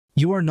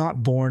You are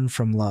not born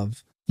from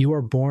love. You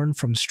are born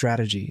from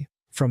strategy,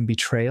 from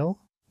betrayal,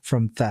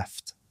 from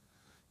theft.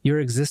 Your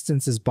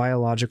existence is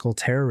biological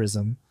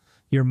terrorism.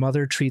 Your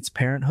mother treats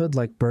parenthood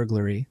like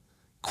burglary.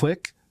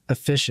 Quick,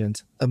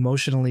 efficient,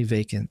 emotionally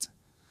vacant.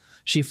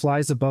 She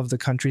flies above the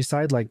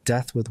countryside like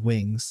death with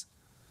wings.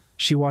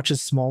 She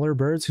watches smaller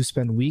birds who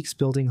spend weeks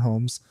building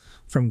homes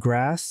from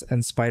grass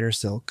and spider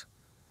silk.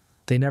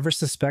 They never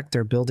suspect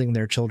they're building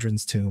their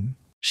children's tomb.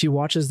 She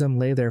watches them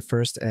lay their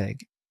first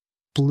egg,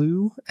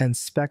 blue and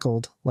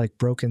speckled like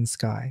broken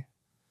sky.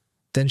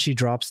 Then she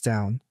drops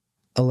down.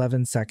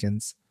 11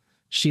 seconds.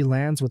 She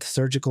lands with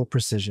surgical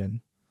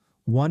precision.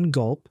 One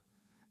gulp,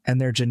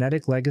 and their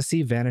genetic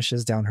legacy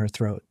vanishes down her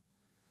throat.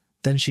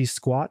 Then she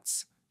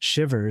squats,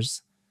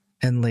 shivers,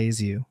 and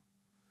lays you.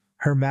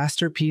 Her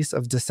masterpiece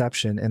of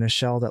deception in a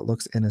shell that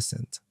looks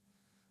innocent.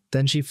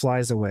 Then she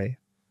flies away.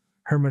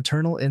 Her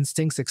maternal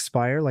instincts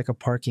expire like a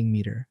parking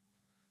meter.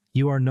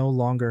 You are no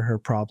longer her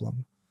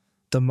problem.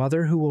 The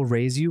mother who will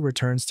raise you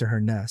returns to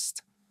her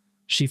nest.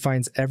 She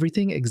finds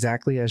everything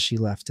exactly as she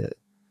left it,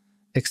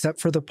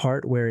 except for the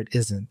part where it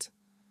isn't.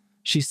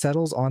 She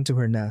settles onto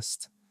her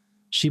nest.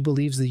 She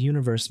believes the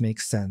universe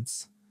makes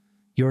sense.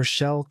 Your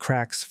shell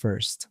cracks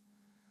first.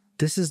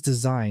 This is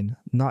design,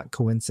 not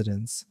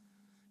coincidence.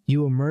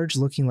 You emerge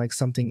looking like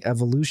something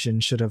evolution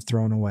should have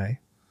thrown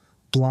away.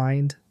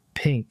 Blind,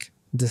 pink,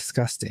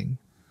 disgusting.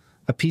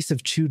 A piece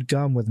of chewed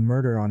gum with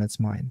murder on its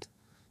mind.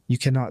 You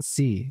cannot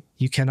see,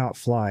 you cannot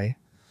fly,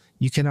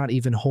 you cannot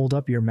even hold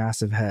up your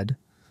massive head,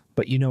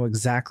 but you know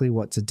exactly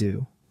what to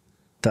do.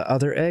 The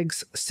other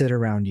eggs sit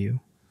around you.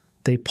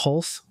 They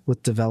pulse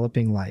with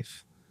developing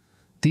life.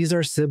 These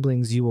are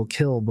siblings you will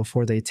kill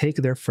before they take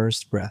their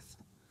first breath.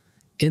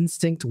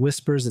 Instinct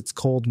whispers its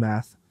cold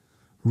math.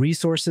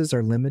 Resources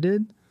are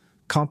limited.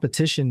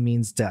 Competition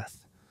means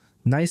death.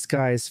 Nice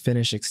guys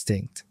finish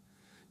extinct.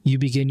 You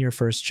begin your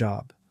first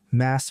job.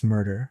 Mass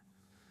murder.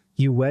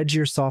 You wedge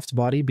your soft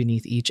body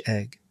beneath each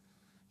egg.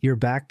 Your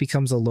back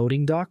becomes a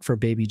loading dock for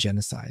baby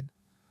genocide.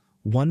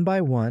 One by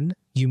one,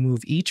 you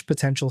move each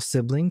potential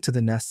sibling to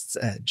the nest's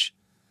edge.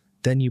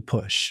 Then you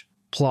push.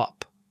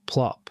 Plop,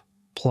 plop,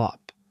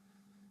 plop.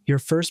 Your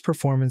first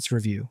performance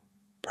review.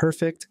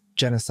 Perfect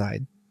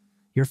genocide.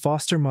 Your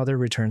foster mother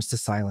returns to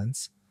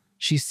silence.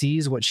 She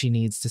sees what she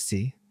needs to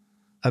see.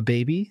 A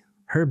baby,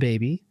 her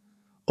baby,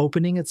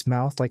 opening its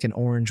mouth like an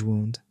orange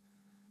wound.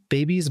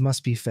 Babies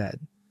must be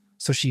fed,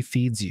 so she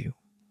feeds you,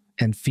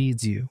 and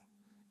feeds you,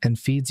 and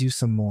feeds you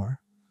some more.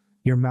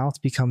 Your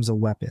mouth becomes a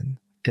weapon.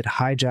 It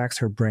hijacks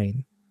her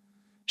brain.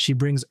 She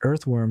brings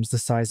earthworms the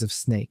size of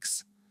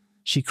snakes.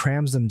 She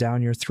crams them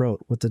down your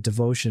throat with the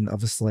devotion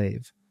of a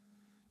slave.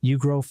 You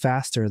grow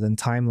faster than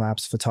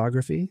time-lapse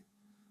photography.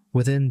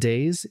 Within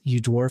days, you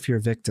dwarf your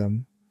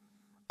victim.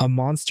 A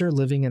monster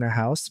living in a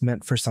house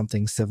meant for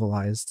something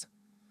civilized.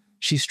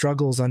 She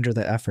struggles under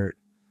the effort.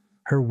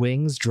 Her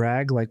wings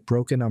drag like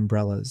broken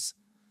umbrellas.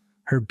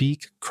 Her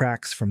beak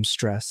cracks from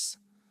stress.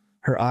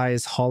 Her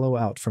eyes hollow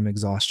out from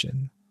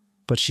exhaustion.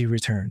 But she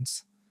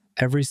returns.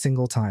 Every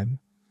single time.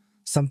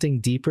 Something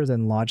deeper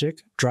than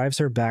logic drives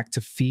her back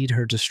to feed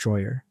her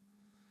destroyer.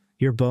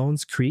 Your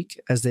bones creak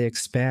as they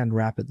expand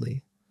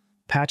rapidly.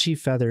 Patchy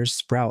feathers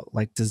sprout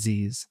like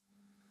disease.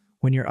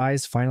 When your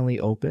eyes finally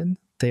open,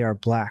 they are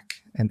black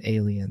and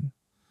alien.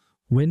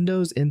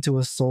 Windows into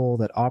a soul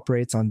that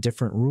operates on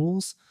different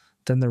rules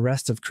than the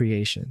rest of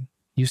creation.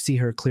 You see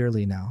her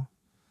clearly now.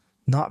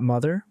 Not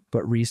mother,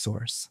 but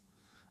resource.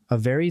 A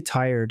very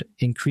tired,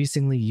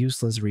 increasingly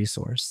useless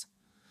resource.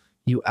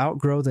 You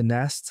outgrow the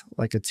nest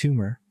like a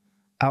tumor,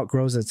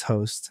 outgrows its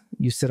host.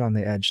 You sit on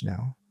the edge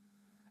now.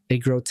 A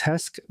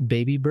grotesque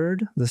baby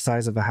bird the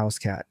size of a house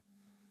cat.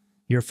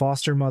 Your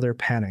foster mother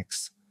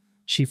panics.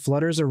 She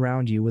flutters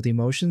around you with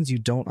emotions you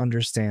don't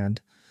understand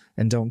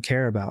and don't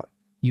care about.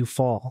 You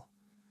fall.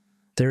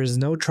 There is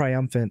no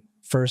triumphant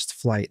first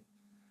flight,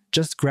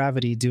 just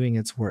gravity doing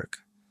its work.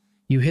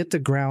 You hit the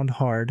ground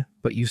hard,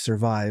 but you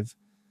survive.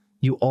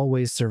 You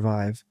always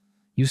survive.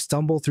 You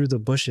stumble through the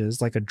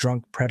bushes like a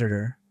drunk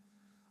predator.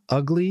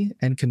 Ugly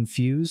and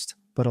confused,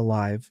 but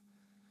alive.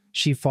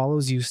 She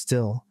follows you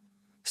still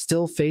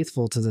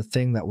faithful to the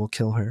thing that will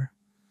kill her.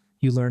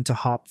 You learn to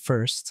hop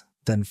first,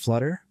 then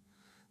flutter.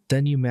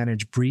 Then you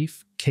manage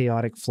brief,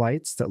 chaotic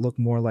flights that look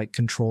more like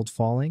controlled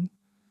falling.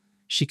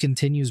 She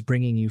continues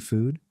bringing you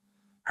food.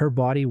 Her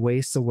body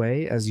wastes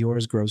away as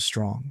yours grows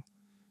strong.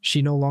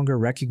 She no longer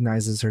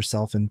recognizes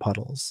herself in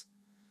puddles.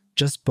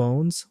 Just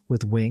bones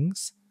with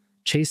wings,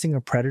 chasing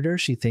a predator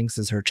she thinks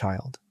is her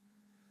child.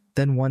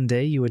 Then one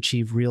day you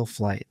achieve real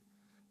flight.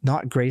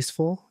 Not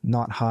graceful,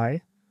 not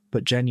high,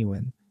 but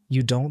genuine.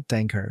 You don't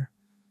thank her.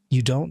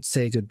 You don't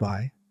say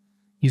goodbye.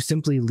 You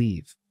simply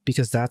leave,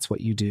 because that's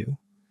what you do.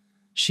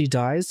 She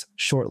dies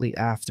shortly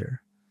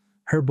after.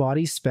 Her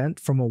body spent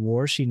from a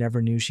war she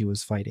never knew she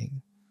was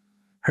fighting.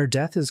 Her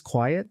death is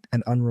quiet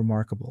and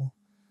unremarkable.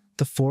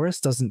 The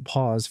forest doesn't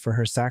pause for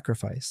her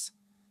sacrifice.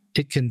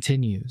 It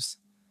continues,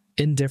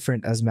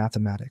 indifferent as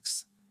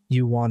mathematics.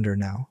 You wander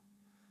now.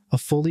 A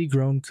fully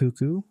grown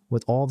cuckoo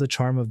with all the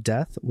charm of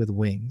death with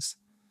wings.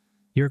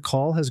 Your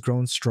call has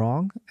grown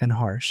strong and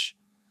harsh,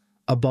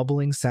 a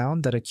bubbling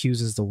sound that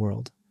accuses the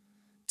world.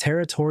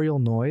 Territorial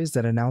noise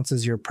that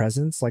announces your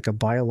presence like a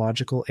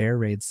biological air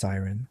raid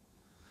siren.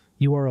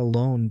 You are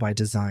alone by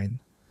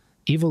design.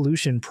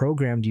 Evolution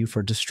programmed you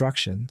for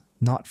destruction,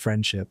 not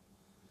friendship.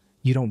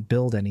 You don't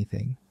build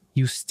anything.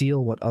 You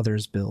steal what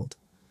others build.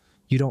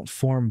 You don't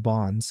form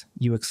bonds.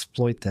 You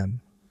exploit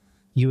them.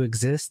 You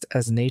exist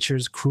as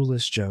nature's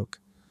cruelest joke.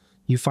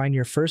 You find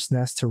your first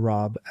nest to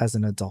rob as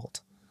an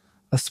adult.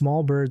 A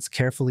small bird's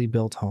carefully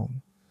built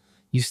home.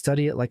 You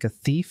study it like a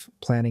thief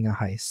planning a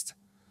heist.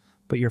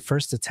 But your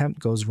first attempt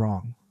goes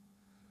wrong.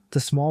 The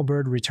small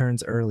bird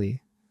returns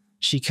early.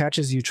 She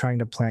catches you trying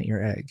to plant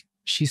your egg.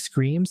 She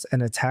screams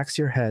and attacks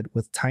your head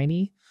with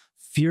tiny,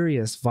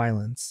 furious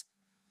violence.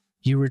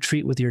 You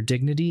retreat with your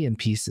dignity in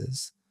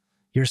pieces.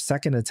 Your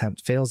second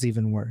attempt fails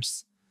even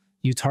worse.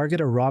 You target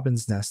a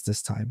robin's nest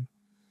this time.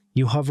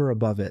 You hover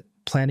above it,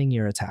 planning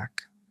your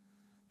attack.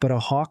 But a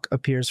hawk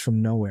appears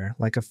from nowhere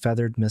like a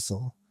feathered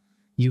missile.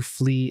 You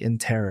flee in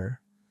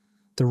terror.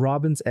 The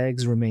robin's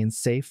eggs remain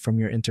safe from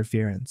your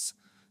interference.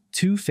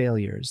 2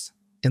 failures.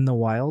 In the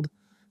wild,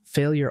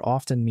 failure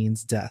often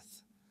means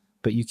death.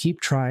 But you keep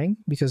trying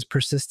because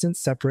persistence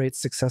separates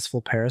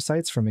successful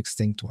parasites from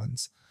extinct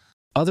ones.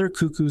 Other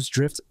cuckoos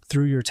drift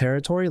through your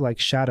territory like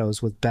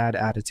shadows with bad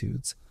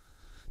attitudes.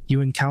 You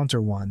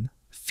encounter one,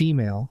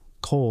 female,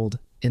 cold,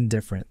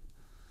 indifferent.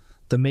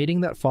 The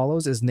mating that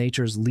follows is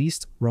nature's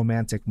least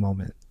romantic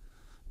moment.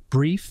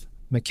 Brief,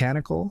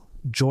 mechanical,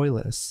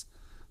 joyless.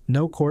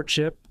 No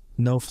courtship,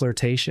 no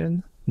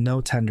flirtation,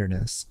 no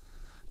tenderness.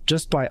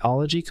 Just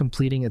biology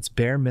completing its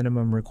bare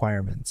minimum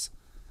requirements.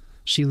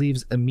 She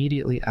leaves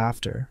immediately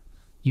after.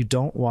 You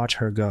don't watch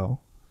her go.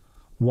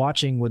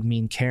 Watching would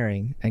mean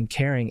caring, and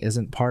caring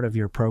isn't part of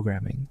your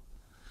programming.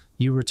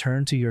 You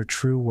return to your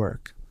true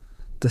work,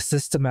 the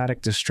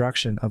systematic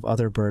destruction of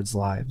other birds'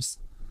 lives.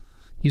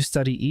 You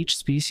study each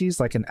species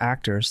like an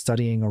actor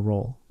studying a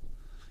role.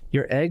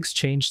 Your eggs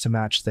change to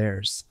match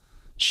theirs.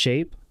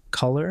 Shape,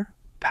 color,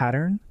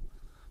 pattern,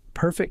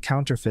 perfect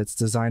counterfeits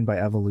designed by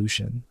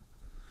evolution.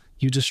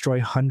 You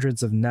destroy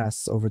hundreds of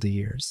nests over the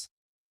years.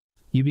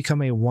 You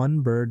become a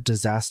one-bird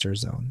disaster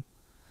zone.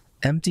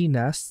 Empty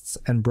nests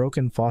and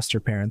broken foster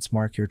parents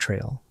mark your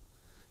trail.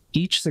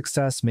 Each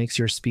success makes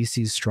your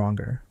species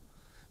stronger.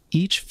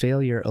 Each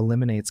failure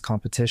eliminates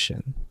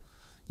competition.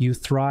 You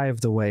thrive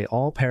the way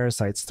all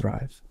parasites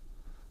thrive.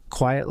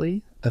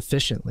 Quietly,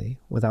 efficiently,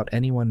 without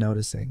anyone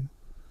noticing.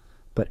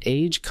 But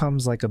age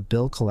comes like a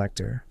bill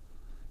collector.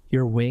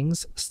 Your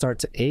wings start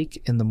to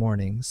ache in the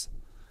mornings.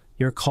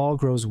 Your call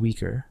grows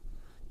weaker.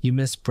 You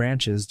miss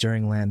branches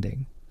during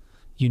landing.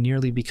 You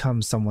nearly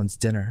become someone's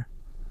dinner.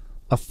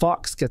 A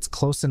fox gets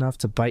close enough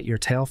to bite your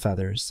tail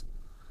feathers.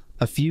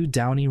 A few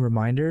downy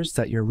reminders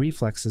that your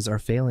reflexes are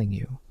failing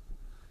you.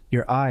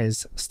 Your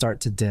eyes start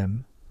to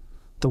dim.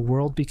 The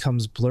world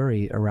becomes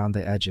blurry around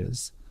the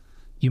edges.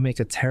 You make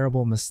a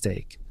terrible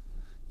mistake.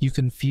 You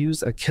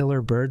confuse a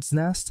killer bird's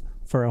nest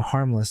for a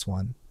harmless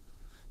one.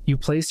 You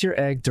place your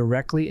egg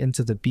directly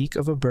into the beak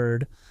of a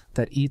bird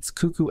that eats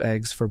cuckoo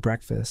eggs for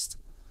breakfast.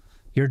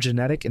 Your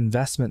genetic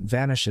investment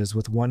vanishes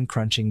with one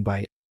crunching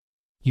bite.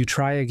 You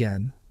try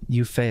again.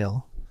 You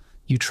fail.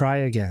 You try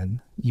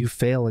again. You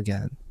fail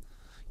again.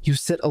 You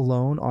sit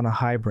alone on a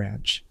high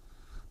branch.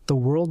 The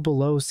world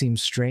below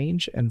seems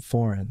strange and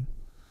foreign.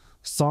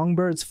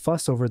 Songbirds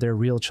fuss over their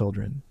real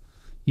children.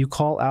 You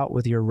call out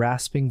with your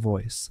rasping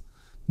voice.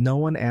 No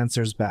one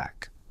answers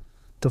back.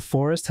 The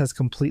forest has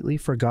completely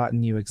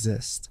forgotten you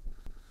exist.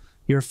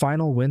 Your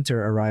final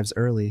winter arrives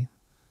early.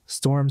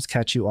 Storms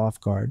catch you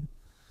off guard.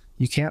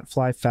 You can't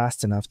fly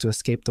fast enough to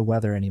escape the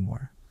weather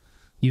anymore.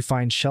 You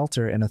find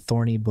shelter in a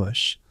thorny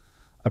bush,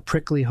 a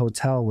prickly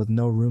hotel with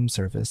no room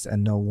service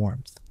and no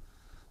warmth.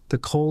 The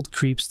cold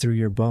creeps through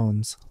your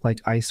bones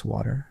like ice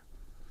water.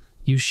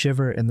 You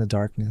shiver in the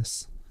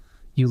darkness.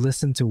 You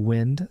listen to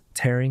wind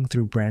tearing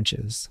through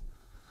branches.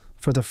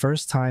 For the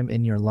first time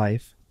in your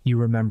life, you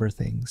remember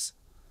things.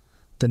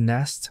 The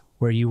nest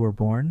where you were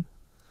born,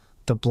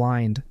 the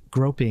blind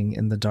groping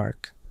in the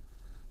dark,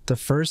 the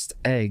first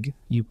egg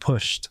you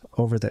pushed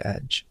over the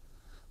edge,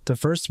 the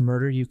first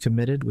murder you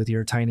committed with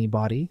your tiny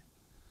body.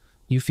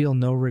 You feel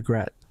no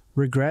regret.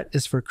 Regret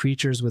is for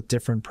creatures with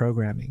different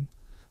programming,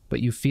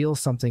 but you feel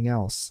something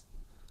else,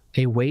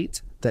 a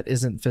weight that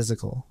isn't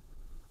physical,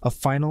 a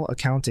final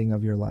accounting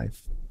of your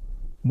life.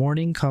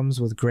 Morning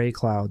comes with gray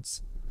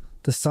clouds.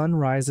 The sun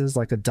rises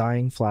like a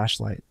dying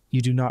flashlight.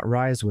 You do not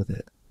rise with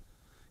it.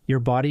 Your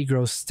body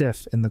grows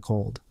stiff in the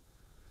cold.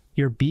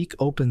 Your beak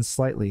opens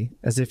slightly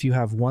as if you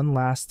have one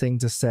last thing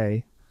to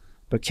say,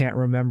 but can't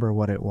remember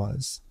what it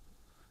was.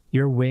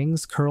 Your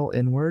wings curl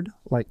inward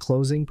like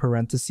closing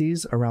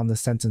parentheses around the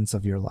sentence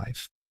of your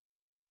life.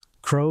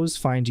 Crows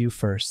find you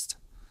first.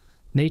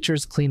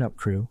 Nature's cleanup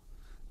crew.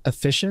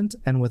 Efficient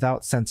and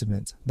without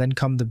sentiment. Then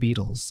come the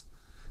beetles.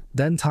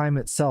 Then time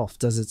itself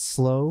does its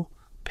slow,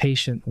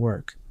 patient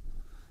work.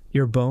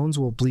 Your bones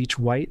will bleach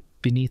white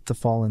beneath the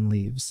fallen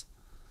leaves.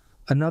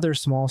 Another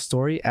small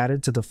story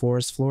added to the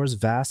forest floor's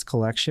vast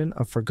collection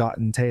of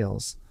forgotten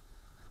tales.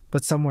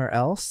 But somewhere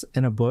else,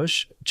 in a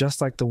bush,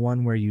 just like the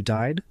one where you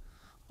died,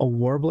 a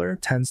warbler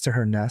tends to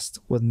her nest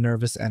with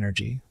nervous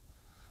energy.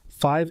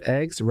 5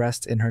 eggs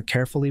rest in her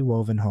carefully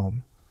woven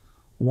home.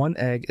 One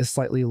egg is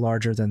slightly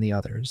larger than the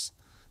others,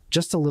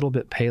 just a little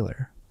bit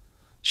paler.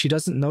 She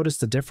doesn't notice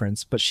the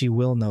difference, but she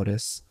will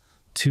notice.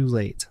 Too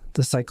late.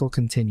 The cycle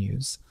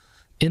continues.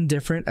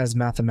 Indifferent as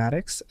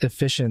mathematics,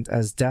 efficient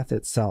as death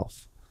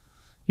itself.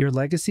 Your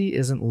legacy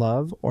isn't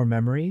love or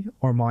memory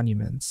or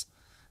monuments.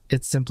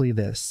 It's simply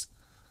this.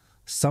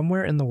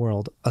 Somewhere in the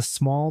world, a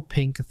small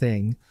pink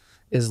thing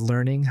is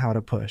learning how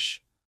to push.